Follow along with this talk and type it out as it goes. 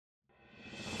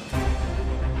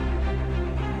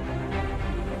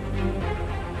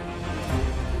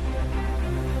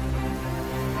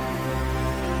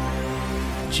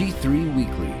G3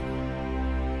 Weekly.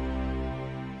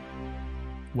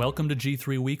 Welcome to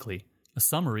G3 Weekly, a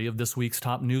summary of this week's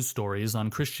top news stories on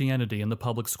Christianity in the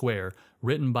public square,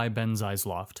 written by Ben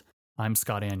Zeisloft. I'm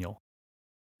Scott Aniel.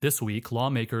 This week,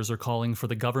 lawmakers are calling for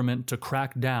the government to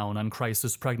crack down on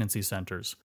crisis pregnancy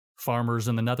centers. Farmers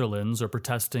in the Netherlands are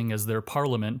protesting as their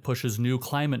parliament pushes new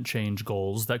climate change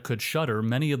goals that could shutter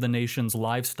many of the nation's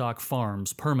livestock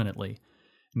farms permanently.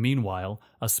 Meanwhile,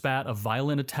 a spat of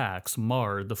violent attacks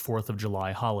marred the 4th of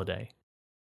July holiday.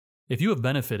 If you have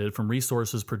benefited from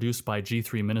resources produced by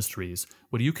G3 Ministries,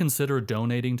 would you consider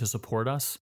donating to support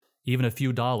us? Even a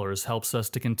few dollars helps us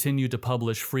to continue to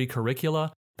publish free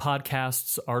curricula,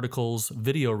 podcasts, articles,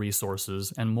 video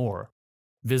resources, and more.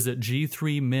 Visit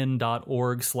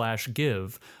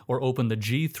g3min.org/give or open the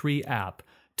G3 app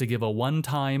to give a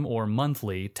one-time or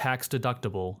monthly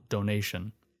tax-deductible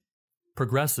donation.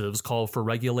 Progressives call for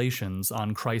regulations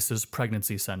on crisis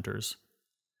pregnancy centers.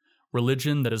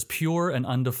 Religion that is pure and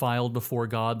undefiled before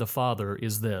God the Father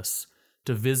is this,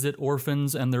 to visit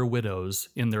orphans and their widows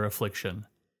in their affliction.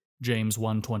 James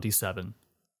 1:27.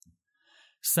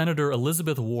 Senator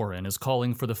Elizabeth Warren is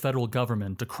calling for the federal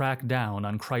government to crack down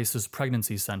on crisis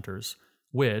pregnancy centers,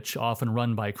 which, often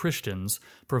run by Christians,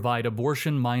 provide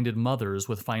abortion-minded mothers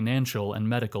with financial and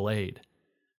medical aid.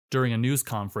 During a news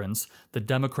conference, the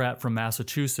Democrat from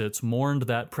Massachusetts mourned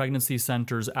that pregnancy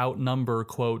centers outnumber,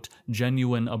 quote,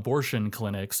 genuine abortion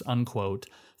clinics, unquote,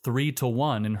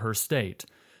 3-to-1 in her state,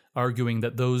 arguing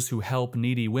that those who help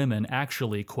needy women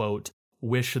actually, quote,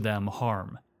 wish them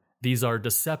harm. These are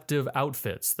deceptive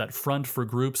outfits that front for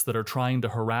groups that are trying to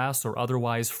harass or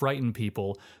otherwise frighten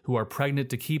people who are pregnant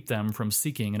to keep them from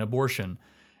seeking an abortion,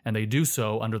 and they do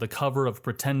so under the cover of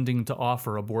pretending to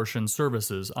offer abortion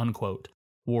services, unquote.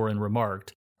 Warren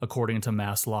remarked, according to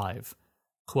Mass Live.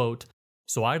 Quote,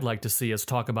 so I'd like to see us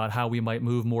talk about how we might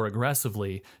move more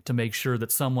aggressively to make sure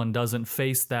that someone doesn't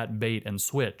face that bait and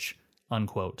switch,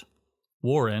 unquote.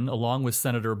 Warren, along with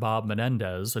Senator Bob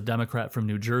Menendez, a Democrat from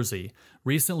New Jersey,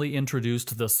 recently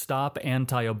introduced the Stop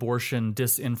Anti-Abortion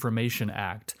Disinformation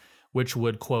Act, which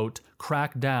would, quote,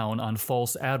 crack down on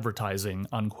false advertising,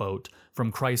 unquote,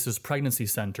 from crisis pregnancy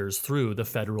centers through the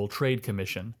Federal Trade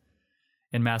Commission.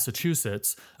 In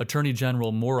Massachusetts, Attorney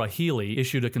General Maura Healey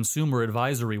issued a consumer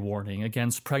advisory warning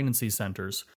against pregnancy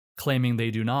centers, claiming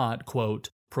they do not, quote,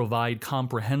 provide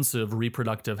comprehensive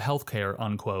reproductive health care,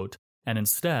 unquote, and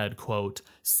instead, quote,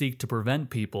 seek to prevent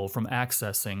people from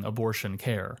accessing abortion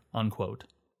care, unquote.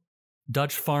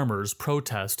 Dutch farmers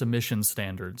protest emission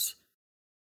standards.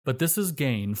 But this is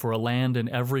gain for a land in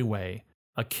every way,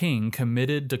 a king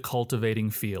committed to cultivating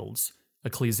fields,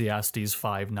 Ecclesiastes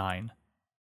 5:9.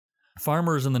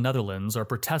 Farmers in the Netherlands are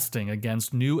protesting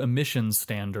against new emissions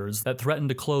standards that threaten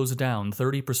to close down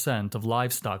 30% of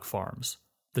livestock farms.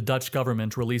 The Dutch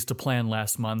government released a plan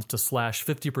last month to slash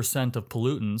 50% of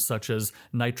pollutants such as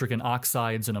nitrogen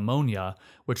oxides and ammonia,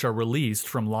 which are released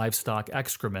from livestock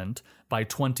excrement, by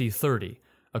 2030,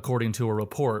 according to a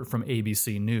report from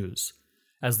ABC News.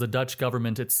 As the Dutch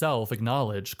government itself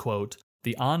acknowledged, quote,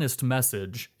 the honest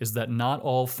message is that not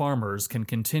all farmers can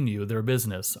continue their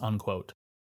business, unquote.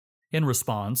 In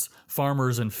response,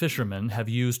 farmers and fishermen have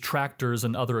used tractors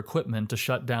and other equipment to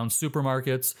shut down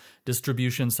supermarkets,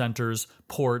 distribution centers,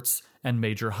 ports, and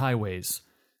major highways.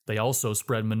 They also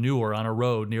spread manure on a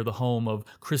road near the home of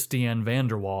Christiane van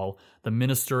der Wal, the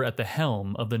minister at the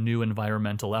helm of the new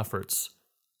environmental efforts.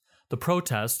 The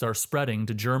protests are spreading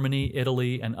to Germany,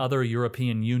 Italy, and other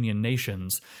European Union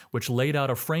nations, which laid out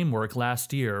a framework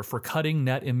last year for cutting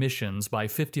net emissions by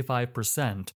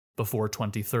 55% before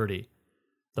 2030.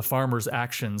 The farmers'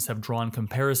 actions have drawn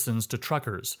comparisons to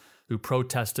truckers who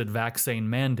protested vaccine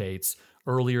mandates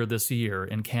earlier this year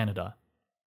in Canada.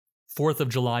 4th of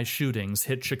July shootings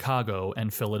hit Chicago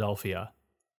and Philadelphia.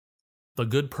 The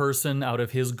good person out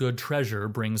of his good treasure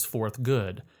brings forth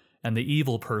good, and the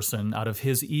evil person out of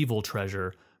his evil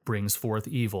treasure brings forth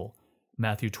evil.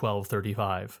 Matthew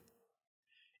 12:35.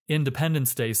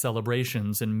 Independence Day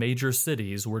celebrations in major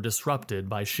cities were disrupted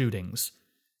by shootings.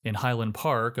 In Highland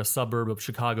Park, a suburb of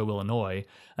Chicago, Illinois,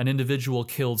 an individual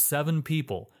killed 7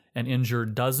 people and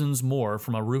injured dozens more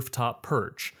from a rooftop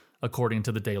perch, according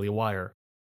to the Daily Wire.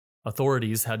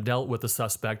 Authorities had dealt with the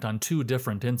suspect on 2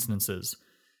 different instances.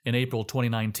 In April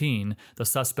 2019, the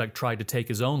suspect tried to take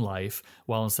his own life,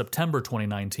 while in September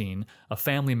 2019, a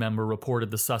family member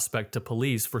reported the suspect to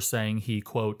police for saying he,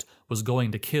 quote, was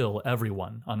going to kill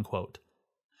everyone, unquote.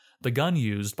 The gun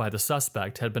used by the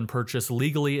suspect had been purchased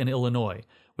legally in Illinois,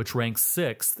 which ranks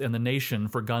 6th in the nation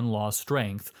for gun law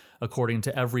strength, according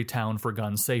to Everytown for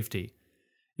Gun Safety.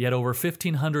 Yet over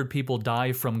 1,500 people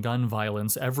die from gun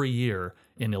violence every year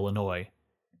in Illinois.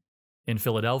 In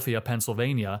Philadelphia,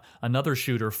 Pennsylvania, another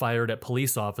shooter fired at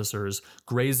police officers,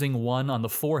 grazing one on the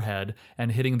forehead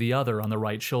and hitting the other on the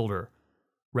right shoulder.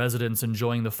 Residents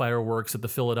enjoying the fireworks at the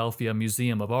Philadelphia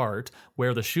Museum of Art,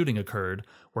 where the shooting occurred,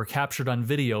 were captured on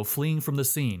video fleeing from the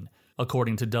scene,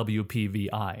 according to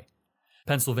WPVI.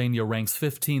 Pennsylvania ranks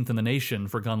 15th in the nation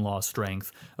for gun law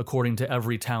strength, according to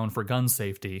Everytown for Gun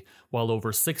Safety, while over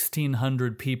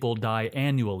 1,600 people die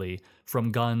annually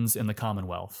from guns in the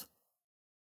Commonwealth.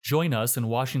 Join us in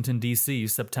Washington, D.C.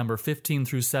 September 15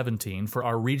 through 17 for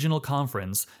our regional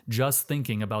conference, Just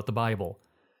Thinking About the Bible.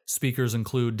 Speakers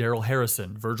include Daryl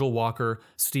Harrison, Virgil Walker,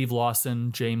 Steve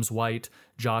Lawson, James White,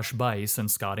 Josh Bice,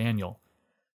 and Scott Aniol.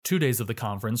 2 days of the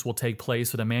conference will take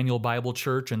place at Emmanuel Bible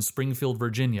Church in Springfield,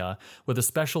 Virginia, with a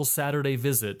special Saturday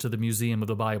visit to the Museum of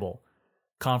the Bible.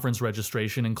 Conference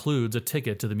registration includes a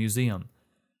ticket to the museum.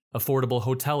 Affordable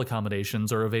hotel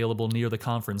accommodations are available near the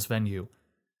conference venue.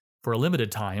 For a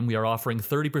limited time, we are offering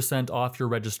 30% off your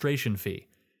registration fee.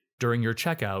 During your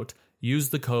checkout, use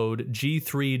the code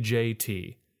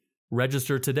G3JT.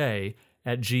 Register today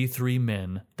at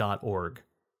g3min.org.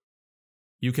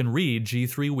 You can read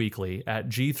G3 Weekly at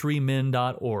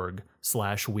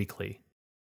g3min.org/weekly.